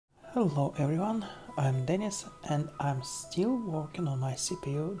Hello everyone, I'm Dennis and I'm still working on my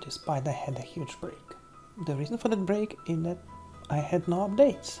CPU despite I had a huge break. The reason for that break is that I had no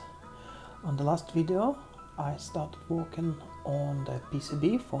updates. On the last video I started working on the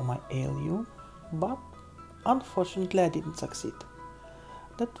PCB for my ALU, but unfortunately I didn't succeed.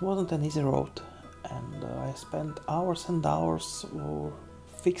 That wasn't an easy road and I spent hours and hours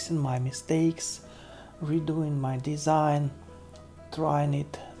fixing my mistakes, redoing my design, trying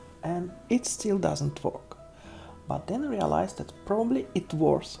it, and it still doesn't work. But then I realized that probably it's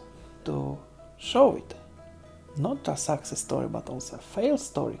worth to show it. Not just a success story, but also a fail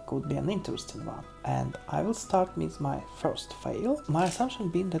story could be an interesting one. And I will start with my first fail. My assumption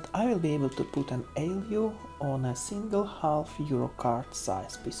being that I will be able to put an ALU on a single half Euro card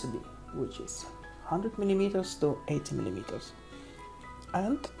size PCB, which is 100mm to 80mm.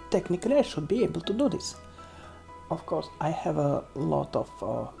 And technically I should be able to do this. Of course, I have a lot of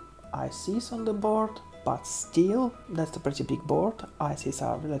ICs on the board, but still, that's a pretty big board. ICs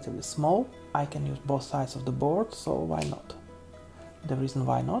are relatively small. I can use both sides of the board, so why not? The reason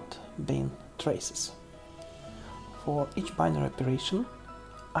why not being traces. For each binary operation,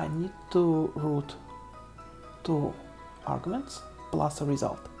 I need to route 2 arguments plus a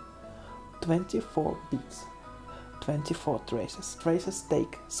result. 24 bits, 24 traces. Traces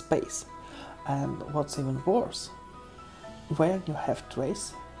take space. And what's even worse, where you have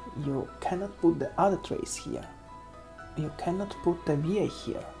trace, you cannot put the other trace here. You cannot put the VA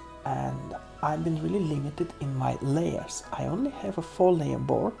here. And I've been really limited in my layers. I only have a 4-layer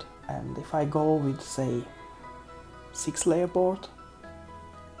board, and if I go with, say, 6-layer board,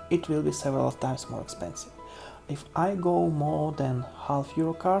 it will be several times more expensive. If I go more than half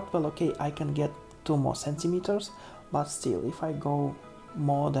Euro card, well, okay, I can get 2 more centimeters, but still, if I go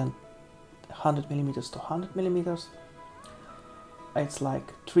more than 100mm to 100mm, it's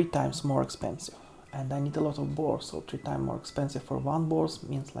like 3 times more expensive, and I need a lot of boards, so 3 times more expensive for one board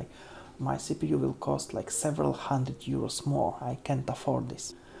means like my CPU will cost like several €100 more. I can't afford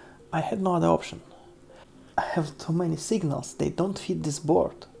this. I had no other option. I have too many signals, they don't fit this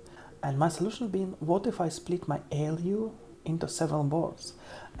board. And my solution being, what if I split my ALU into several boards?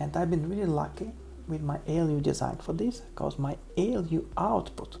 And I've been really lucky with my ALU design for this, because my ALU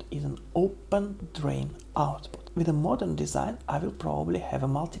output is an open drain output. With a modern design, I will probably have a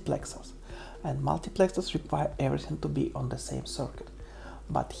multiplexers, and multiplexers require everything to be on the same circuit.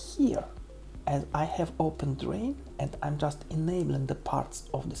 But here, as I have open drain and I'm just enabling the parts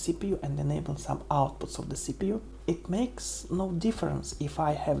of the CPU and enabling some outputs of the CPU, it makes no difference if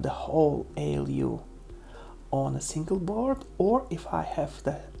I have the whole ALU on a single board or if I have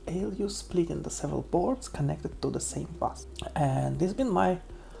the ALU split into several boards connected to the same bus. And this has been my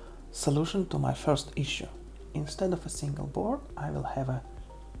solution to my first issue. Instead of a single board, I will have a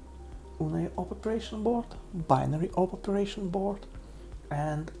unary operation board, binary operation board,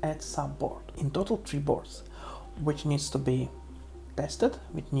 and a subboard. In total 3 boards, which needs to be tested,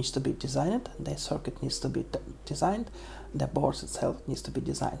 which needs to be designed, the circuit needs to be designed, the board itself needs to be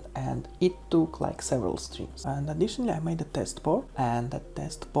designed, and it took like several streams. And additionally, I made a test board, and that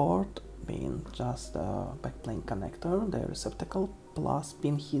test board being just a backplane connector, the receptacle, plus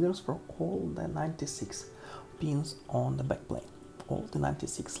pin headers for all the 96 pins on the backplane, all the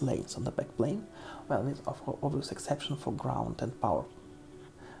 96 lanes on the backplane, well, with obvious exception for ground and power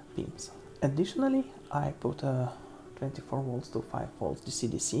pins. Additionally, I put a 24 volts to 5 volts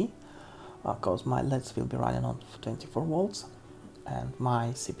DC-DC, because my LEDs will be running on 24 volts and my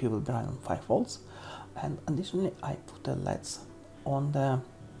CPU will be running on 5 volts. And additionally, I put the LEDs on the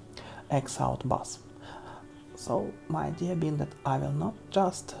X-out bus. So my idea being that I will not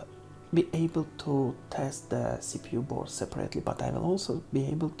just be able to test the CPU board separately, but I will also be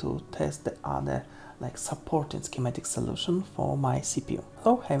able to test the other like supporting schematic solution for my CPU.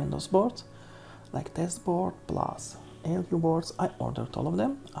 So having those boards, like test board plus ALU boards, I ordered all of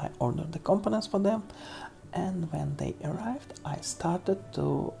them, I ordered the components for them, and when they arrived, I started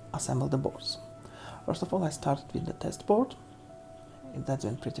to assemble the boards. First of all, I started with the test board. That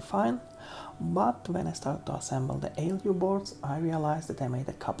went pretty fine, but when I started to assemble the ALU boards, I realized that I made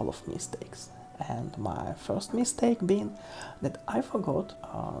a couple of mistakes. And my first mistake being that I forgot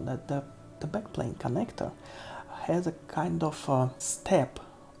that the backplane connector has a kind of step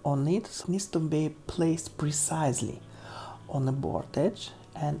on it, so it needs to be placed precisely on the board edge,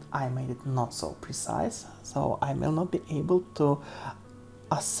 and I made it not so precise, so I will not be able to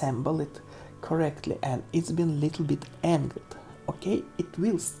assemble it correctly, and it's been a little bit angled. Okay, it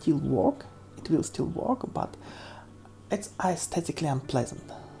will still work, but it's aesthetically unpleasant.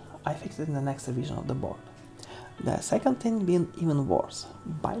 I fixed it in the next revision of the board. The second thing being even worse.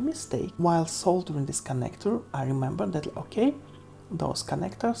 By mistake, while soldering this connector, I remembered that, okay, those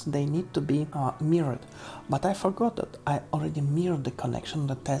connectors, they need to be mirrored. But I forgot that I already mirrored the connection on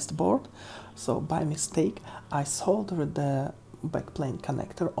the test board. So by mistake, I soldered the backplane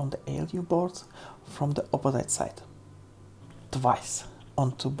connector on the ALU boards from the opposite side. Twice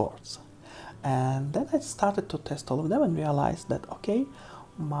on 2 boards. And then I started to test all of them and realized that, okay,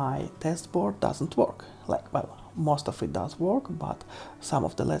 my test board doesn't work. Like, well, most of it does work, but some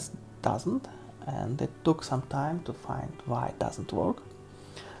of the less doesn't, and it took some time to find why it doesn't work.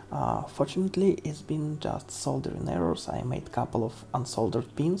 Fortunately, it's been just soldering errors. I made a couple of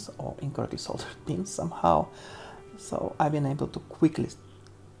unsoldered pins or incorrectly soldered pins somehow, so I've been able to quickly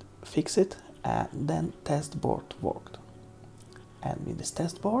fix it, and then test board worked. And with this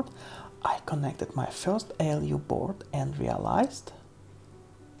test board, I connected my first ALU board and realized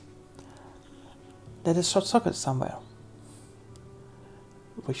that it's short-circuited somewhere,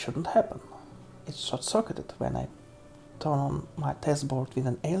 which shouldn't happen. It's short-circuited when I turn on my test board with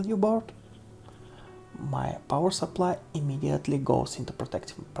an ALU board. My power supply immediately goes into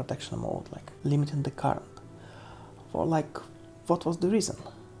protection mode, like limiting the current. For like, what was the reason?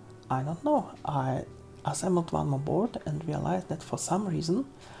 I don't know. I assembled one more board and realized that for some reason,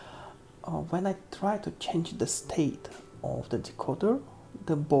 when I try to change the state of the decoder,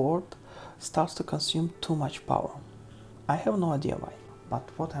 the board starts to consume too much power. I have no idea why, but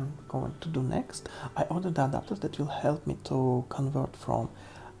what I'm going to do next, I ordered the adapters that will help me to convert from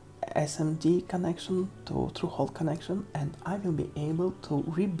SMD connection to through-hole connection, and I will be able to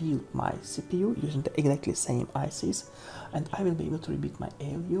rebuild my CPU using the exactly same ICs, and I will be able to rebuild my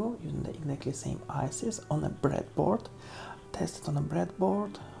ALU using the exactly same ICs on a breadboard, test it on a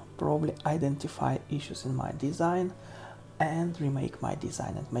breadboard, probably identify issues in my design, and remake my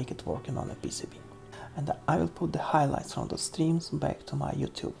design and make it working on a PCB. And I will put the highlights from the streams back to my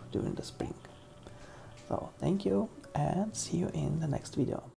YouTube during the spring. So thank you and see you in the next video.